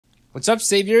What's up,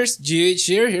 Saviors? GH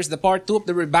here. Here's the part 2 of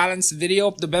the rebalance video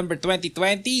of November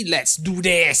 2020. Let's do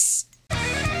this!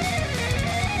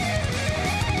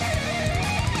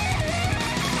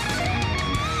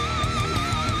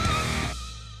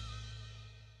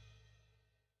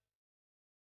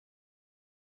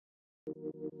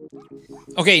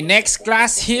 Okay, next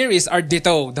class here is our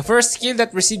Ditto. The first skill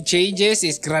that received changes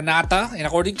is Granata, and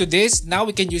according to this, now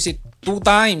we can use it 2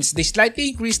 times. They slightly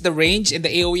increase the range and the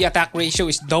AoE attack ratio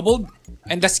is doubled,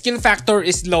 and the skill factor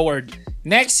is lowered.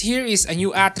 Next here is a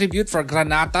new attribute for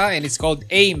Granata, and it's called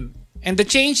Aim. And the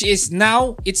change is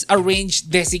now it's a range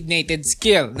designated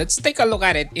skill. Let's take a look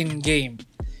at it in game.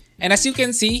 And as you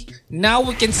can see, now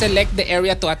we can select the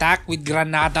area to attack with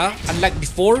Granata, unlike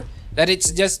before that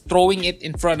it's just throwing it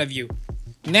in front of you.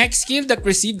 Next skill that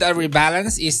received a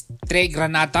rebalance is Tre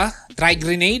Granata, Try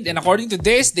Grenade, and according to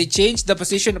this, they changed the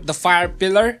position of the fire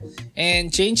pillar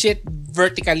and changed it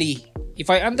vertically.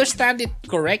 If I understand it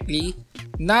correctly,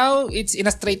 now it's in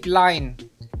a straight line,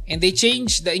 and they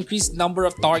changed the increased number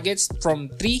of targets from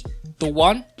 3 to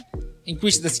 1,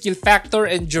 increased the skill factor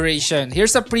and duration.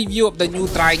 Here's a preview of the new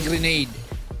Try Grenade.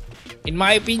 In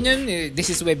my opinion, this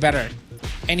is way better.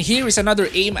 And here is another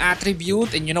aim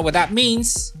attribute, and you know what that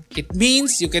means? It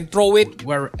means you can throw it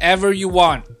wherever you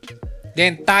want.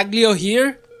 Then Taglio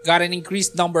here got an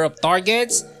increased number of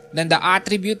targets. Then the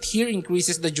attribute here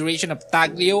increases the duration of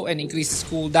Taglio and increases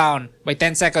cooldown by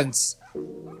 10 seconds.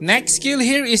 Next skill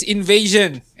here is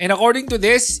Invasion, and according to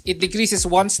this, it decreases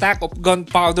 1 stack of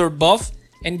gunpowder buff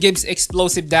and gives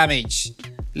explosive damage.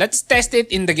 Let's test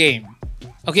it in the game.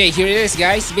 Okay, here it is,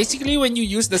 guys. Basically, when you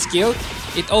use the skill,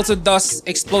 it also does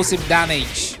explosive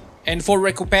damage. And for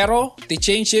Recupero, they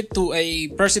changed it to a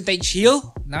percentage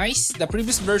heal. Nice. The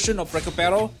previous version of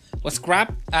Recupero was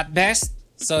crap at best,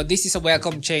 so this is a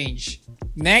welcome change.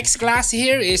 Next class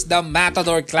here is the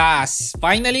Matador class.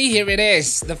 Finally, here it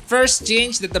is. The first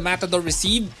change that the Matador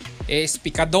received is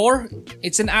Picador.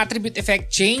 It's an attribute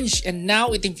effect change, and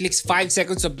now it inflicts 5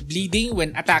 seconds of bleeding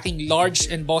when attacking large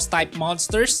and boss type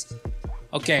monsters.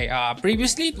 Okay,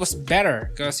 previously it was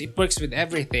better because it works with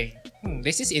everything.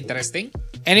 This is interesting.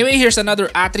 Anyway, here's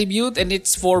another attribute, and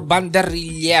it's for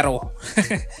Banderillero.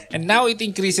 And now it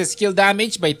increases skill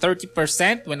damage by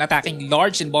 30% when attacking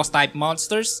large and boss type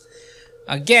monsters.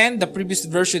 Again, the previous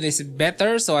version is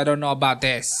better, so I don't know about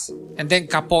this. And then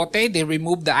Capote, they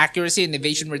removed the accuracy and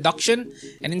evasion reduction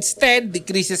and instead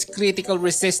decreases critical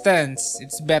resistance.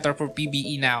 It's better for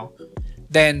PvE now.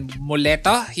 Then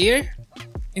Muleta here.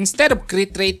 Instead of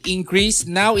crit rate increase,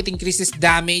 now it increases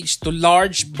damage to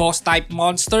large boss type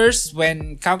monsters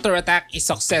when counterattack is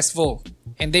successful.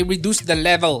 And they reduce the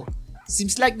level.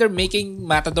 Seems like they're making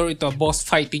Matador into a boss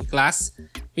fighting class,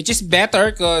 which is better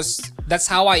because that's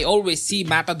how I always see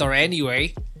Matador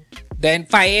anyway. Then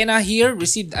Faena here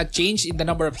received a change in the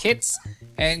number of hits,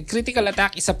 and critical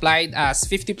attack is applied as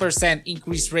 50%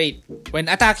 increase rate when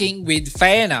attacking with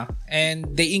Faena, and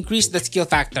they increase the skill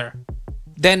factor.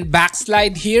 Then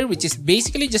Backslide here, which is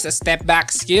basically just a step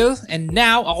back skill, and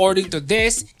now according to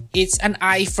this, it's an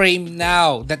iframe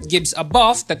now that gives a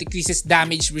buff that increases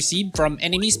damage received from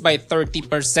enemies by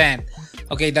 30%.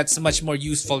 Okay, that's much more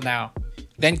useful now.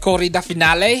 Then Corrida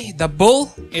Finale, the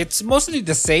bull, it's mostly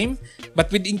the same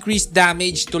but with increased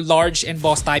damage to large and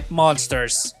boss type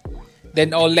monsters.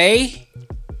 Then Ole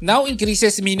now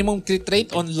increases minimum crit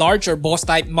rate on large or boss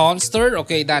type monster.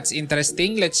 Okay, that's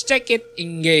interesting. Let's check it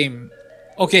in game.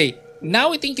 Okay,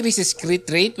 now it increases crit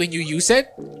rate when you use it,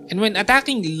 and when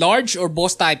attacking large or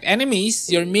boss type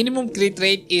enemies, your minimum crit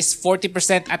rate is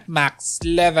 40% at max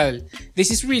level.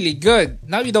 This is really good.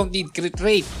 Now you don't need crit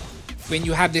rate when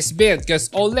you have this build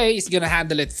because Ole is gonna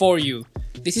handle it for you.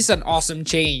 This is an awesome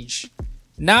change.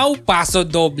 Now Paso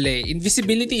Doble,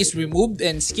 invisibility is removed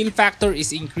and skill factor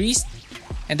is increased,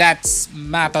 and that's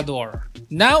Matador.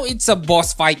 Now it's a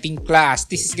boss fighting class.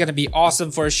 This is gonna be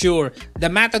awesome for sure. The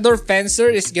Matador Fencer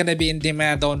is gonna be in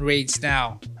demand on raids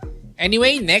now.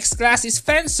 Anyway, next class is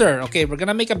Fencer. Okay, we're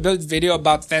gonna make a build video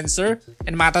about Fencer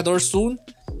and Matador soon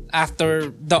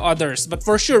after the others, but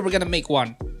for sure we're gonna make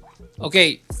one.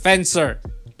 Okay, Fencer.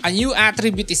 A new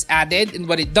attribute is added, and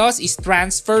what it does is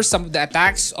transfer some of the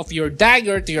attacks of your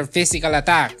dagger to your physical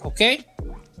attack, okay?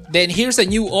 Then here's a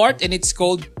new art, and it's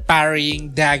called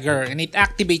Parrying Dagger, and it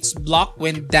activates block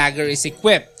when dagger is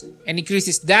equipped and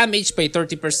increases damage by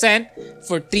 30%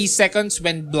 for 3 seconds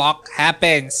when block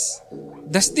happens.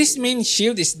 Does this mean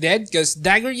shield is dead? Because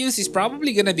dagger use is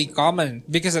probably gonna be common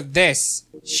because of this.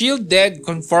 Shield dead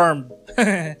confirmed.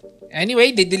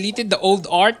 Anyway, they deleted the old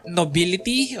art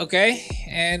Nobility, okay?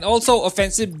 And also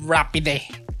Offensive Rapide.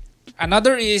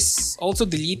 Another is also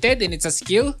deleted, and it's a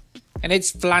skill, and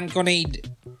it's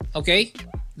Flanconade. Okay?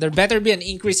 There better be an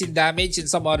increase in damage in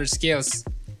some other skills.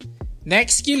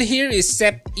 Next skill here is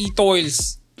Sept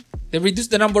Etoiles. They reduce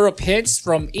the number of hits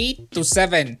from 8 to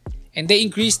 7 and they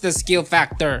increase the skill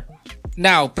factor.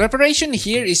 Now, preparation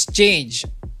here is changed.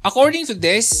 According to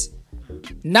this,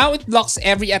 now it blocks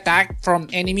every attack from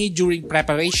enemy during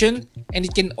preparation and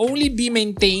it can only be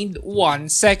maintained 1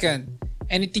 second.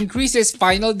 And it increases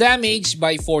final damage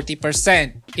by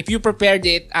 40% if you prepared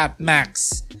it at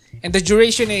max. And the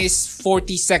duration is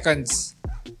 40 seconds.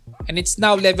 And it's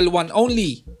now level 1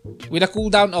 only with a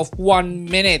cooldown of 1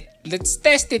 minute. Let's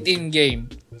test it in game.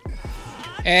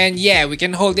 And yeah, we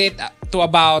can hold it to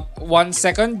about 1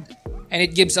 second. And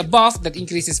it gives a buff that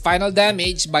increases final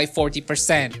damage by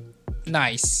 40%.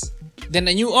 Nice. Then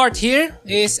a new art here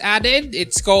is added.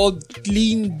 It's called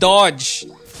Clean Dodge.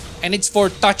 And it's for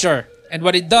Toucher. And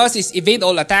what it does is evade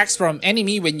all attacks from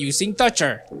enemy when using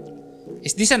Toucher.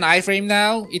 Is this an iframe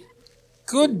now? It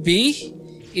could be.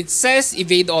 It says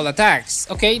evade all attacks.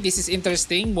 Okay, this is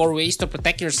interesting. More ways to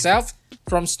protect yourself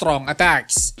from strong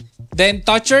attacks. Then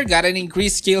Toucher got an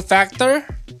increased skill factor.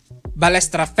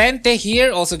 Balestra Fente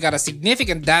here also got a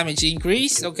significant damage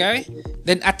increase. Okay.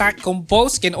 Then Attack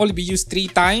Compose can only be used 3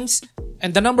 times.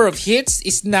 And the number of hits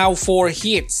is now 4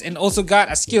 hits and also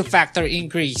got a skill factor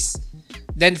increase.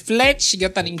 Then Fletch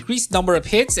got an increased number of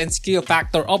hits and skill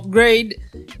factor upgrade.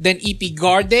 Then EP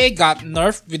Garde got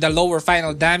nerfed with a lower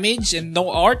final damage and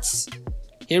no arts.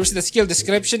 Here's the skill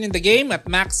description in the game at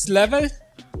max level.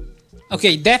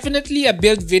 Okay, definitely a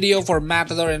build video for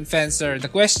Matador and Fencer. The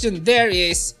question there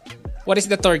is, what is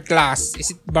the third class?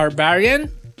 Is it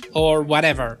Barbarian or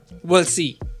whatever? We'll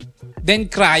see. Then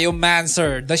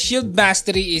Cryomancer. The shield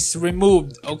mastery is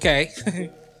removed. Okay.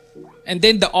 And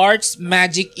then the arts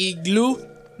Magic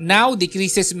Igloo now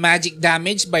decreases magic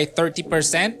damage by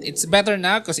 30%. It's better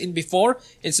now because in before,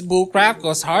 it's bullcrap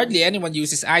because hardly anyone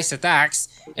uses ice attacks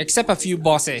except a few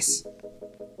bosses.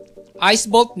 Ice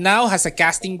Bolt now has a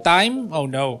casting time. Oh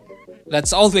no,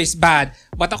 that's always bad.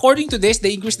 But according to this,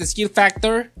 they increase the skill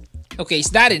factor. Okay, is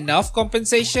that enough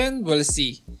compensation? We'll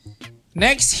see.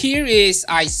 Next here is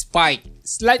Ice Spike.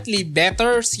 Slightly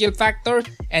better skill factor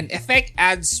and effect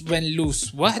adds when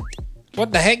loose. What?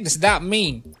 What the heck does that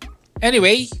mean?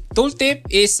 Anyway, tooltip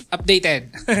is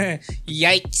updated.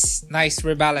 Yikes. Nice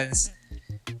rebalance.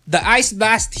 The Ice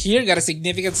Blast here got a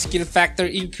significant skill factor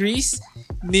increase.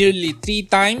 Nearly 3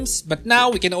 times. But now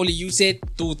we can only use it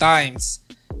 2 times.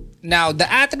 Now, the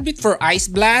attribute for Ice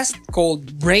Blast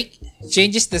called Break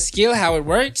changes the skill how it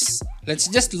works. Let's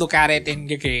just look at it in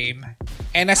the game.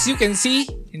 And as you can see,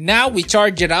 now we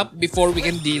charge it up before we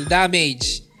can deal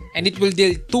damage. And it will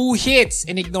deal 2 hits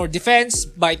and ignore defense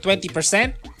by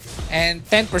 20% and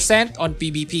 10% on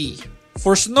PvP.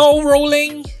 For snow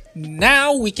rolling,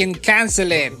 now we can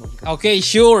cancel it. Okay,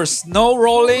 sure, snow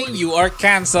rolling, you are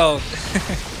cancelled.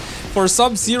 For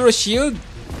Sub-Zero Shield,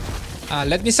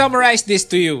 let me summarize this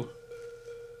to you.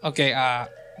 Okay,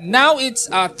 now it's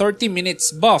a 30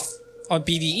 minutes buff on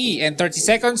PvE and 30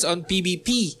 seconds on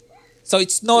PvP. So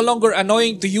it's no longer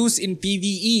annoying to use in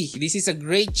PvE. This is a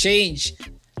great change.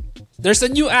 There's a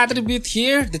new attribute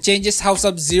here that changes how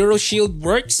Sub-Zero Shield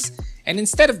works. And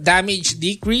instead of damage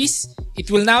decrease,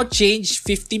 it will now change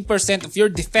 15% of your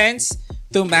defense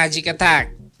to magic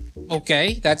attack.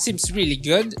 Okay, that seems really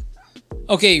good.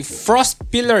 Okay,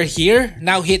 Frost Pillar here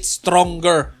now hits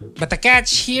stronger. But the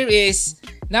catch here is,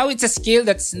 now it's a skill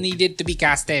that's needed to be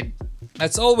casted.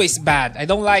 That's always bad. I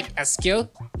don't like a skill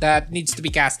that needs to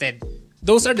be casted.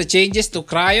 Those are the changes to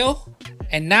Cryo.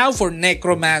 And now for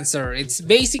Necromancer. It's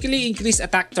basically increased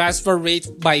attack transfer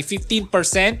rate by 15%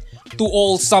 to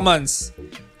all summons.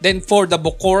 Then for the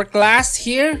Bokor class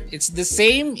here, it's the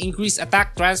same. Increased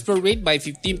attack transfer rate by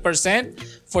 15%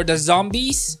 for the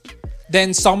zombies.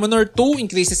 Then Summoner 2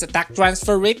 increases attack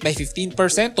transfer rate by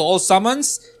 15% to all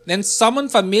summons. Then Summon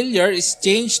Familiar is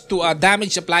changed to a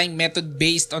damage applying method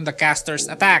based on the caster's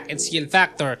attack and skill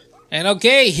factor. And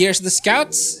okay, here's the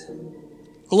scouts.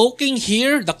 Cloaking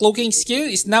here, the cloaking skill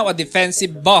is now a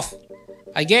defensive buff.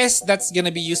 I guess that's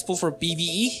gonna be useful for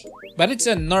PvE, but it's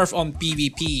a nerf on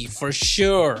PvP for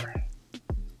sure.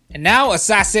 And now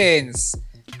Assassins.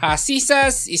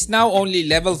 Hasisas is now only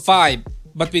level 5,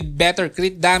 but with better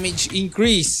crit damage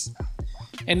increase.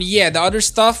 And yeah, the other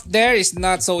stuff there is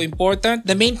not so important.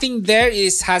 The main thing there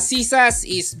is Hasisas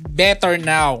is better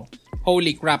now.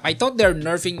 Holy crap, I thought they're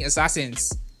nerfing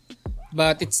Assassins.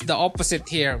 But it's the opposite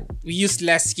here. We use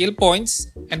less skill points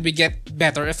and we get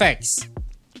better effects.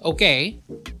 Okay.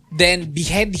 Then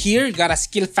Behead here got a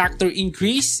skill factor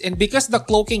increase, and because the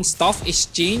cloaking stuff is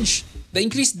changed, the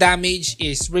increased damage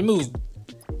is removed.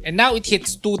 And now it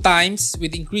hits 2 times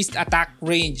with increased attack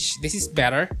range. This is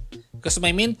better because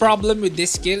my main problem with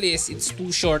this skill is it's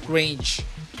too short range.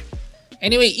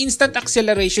 Anyway, instant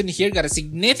acceleration here got a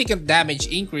significant damage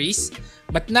increase,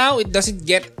 but now it doesn't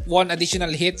get 1 additional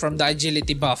hit from the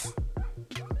agility buff.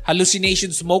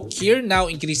 Hallucination smoke here now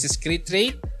increases crit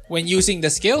rate when using the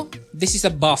skill. This is a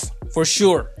buff for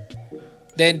sure.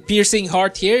 Then piercing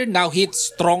heart here now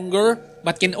hits stronger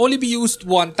but can only be used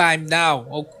 1 time now.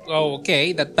 Oh,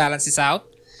 okay, that balances out.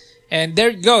 And there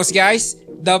it goes, guys.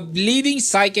 The bleeding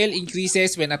cycle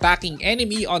increases when attacking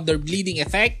enemy under bleeding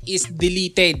effect is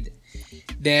deleted.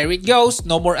 There it goes,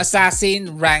 no more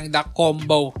assassin, rank the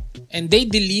combo. And they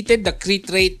deleted the crit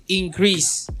rate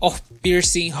increase of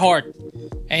piercing heart.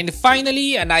 And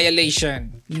finally,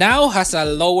 annihilation. Now has a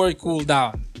lower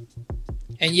cooldown.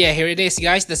 And yeah, here it is,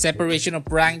 guys, the separation of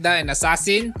Rangda and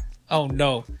Assassin. Oh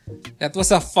no, that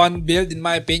was a fun build in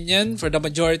my opinion for the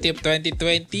majority of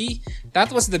 2020.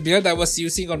 That was the build I was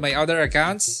using on my other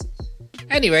accounts.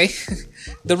 Anyway,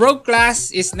 the Rogue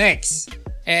class is next.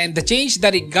 And the change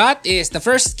that it got is the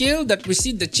first skill that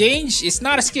received the change is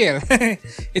not a skill.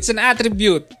 It's an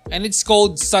attribute and it's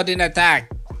called Sudden Attack.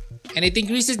 And it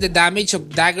increases the damage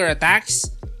of dagger attacks.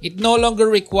 It no longer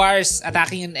requires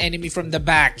attacking an enemy from the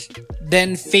back.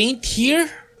 Then Feint here.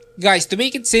 Guys, to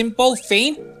make it simple,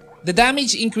 Feint, the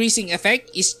damage increasing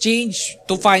effect is changed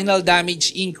to final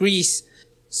damage increase.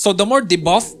 So the more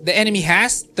debuff the enemy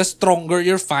has, the stronger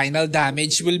your final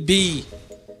damage will be.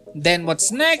 Then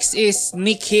what's next is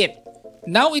Sneak Hit.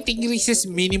 Now it increases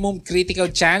minimum critical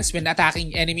chance when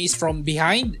attacking enemies from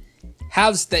behind.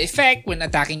 Halves the effect when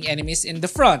attacking enemies in the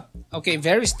front. Okay,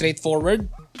 very straightforward.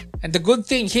 And the good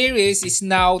thing here is it's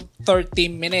now 30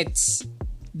 minutes.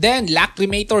 Then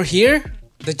Lacrimator here.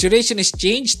 The duration is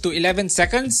changed to 11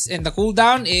 seconds and the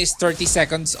cooldown is 30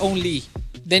 seconds only.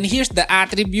 Then here's the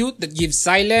attribute that gives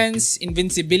silence,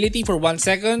 invincibility for 1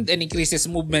 second and increases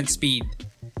movement speed.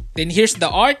 Then here's the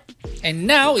art, and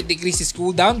now it decreases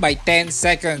cooldown by 10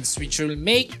 seconds, which will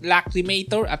make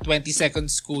Lacrimator a 20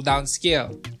 seconds cooldown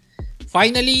skill.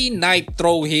 Finally, Knife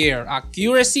Throw here.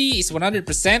 Accuracy is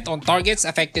 100% on targets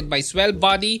affected by Swell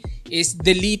Body is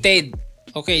deleted.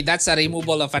 Okay, that's a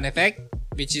removal of an effect,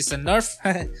 which is a nerf.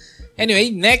 Anyway,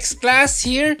 next class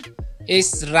here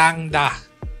is Rangda.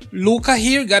 Luca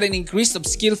here got an increase of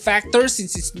skill factor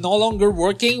since it's no longer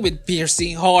working with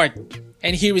Piercing Heart.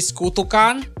 And here is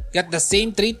Kutukan, got the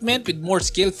same treatment with more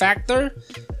skill factor.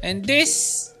 And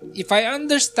this, if I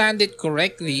understand it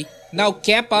correctly, now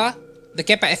Keppa, the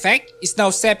Keppa effect is now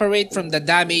separate from the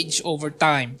damage over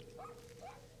time.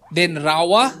 Then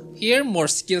Rawa, here more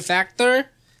skill factor.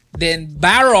 Then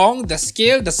Barong, the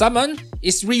skill, the summon,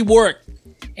 is reworked.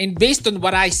 And based on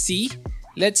what I see,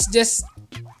 let's just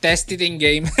test it in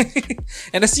game.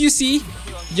 And as you see,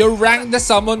 your rank the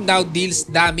summon now deals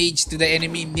damage to the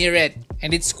enemy near it.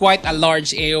 And it's quite a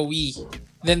large AoE.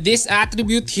 Then this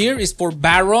attribute here is for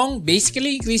Barong,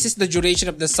 basically increases the duration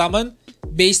of the summon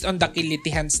based on the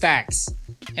Kilitihan stacks.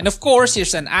 And of course,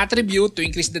 here's an attribute to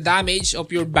increase the damage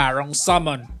of your Barong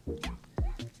summon.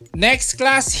 Next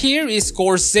class here is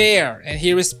Corsair, and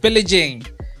here is Pillaging.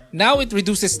 Now it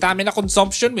reduces stamina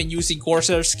consumption when using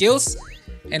Corsair skills.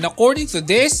 And according to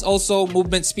this, also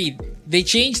movement speed. They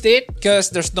changed it because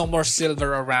there's no more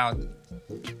silver around.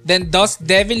 Then Dust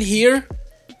Devil here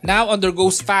now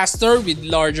undergoes faster with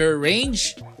larger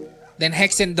range. Then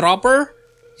Hexen Dropper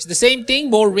is the same thing,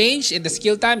 more range and the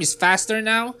skill time is faster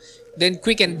now. Then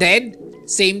Quick and Dead,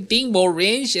 same thing, more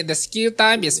range and the skill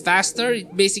time is faster.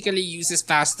 It basically uses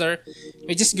faster,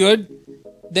 which is good.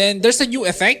 Then there's a new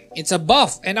effect, it's a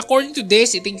buff, and according to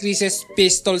this, it increases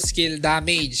pistol skill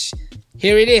damage.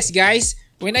 Here it is, guys.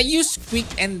 When I use Quick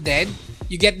and Dead,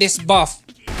 you get this buff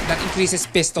that increases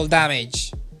pistol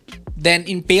damage. Then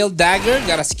Impale Dagger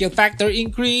got a skill factor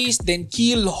increase. Then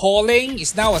Keel Hauling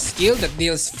is now a skill that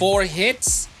deals 4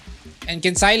 hits and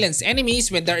can silence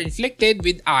enemies when they're inflicted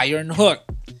with Iron Hook.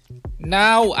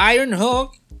 Now Iron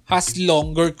Hook has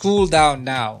longer cooldown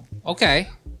now. Okay.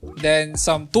 Then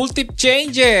some tooltip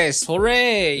changes.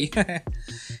 Hooray!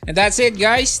 And that's it,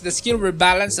 guys. The skill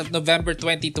rebalance of November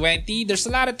 2020. There's a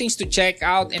lot of things to check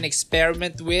out and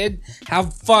experiment with.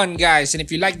 Have fun, guys. And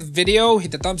if you liked the video,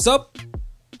 hit the thumbs up,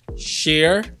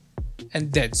 share,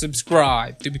 and then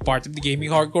subscribe to be part of the Gaming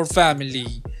Hardcore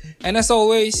family. And as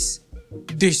always,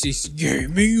 this is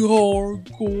Gaming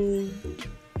Hardcore.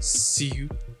 See you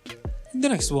in the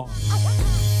next one.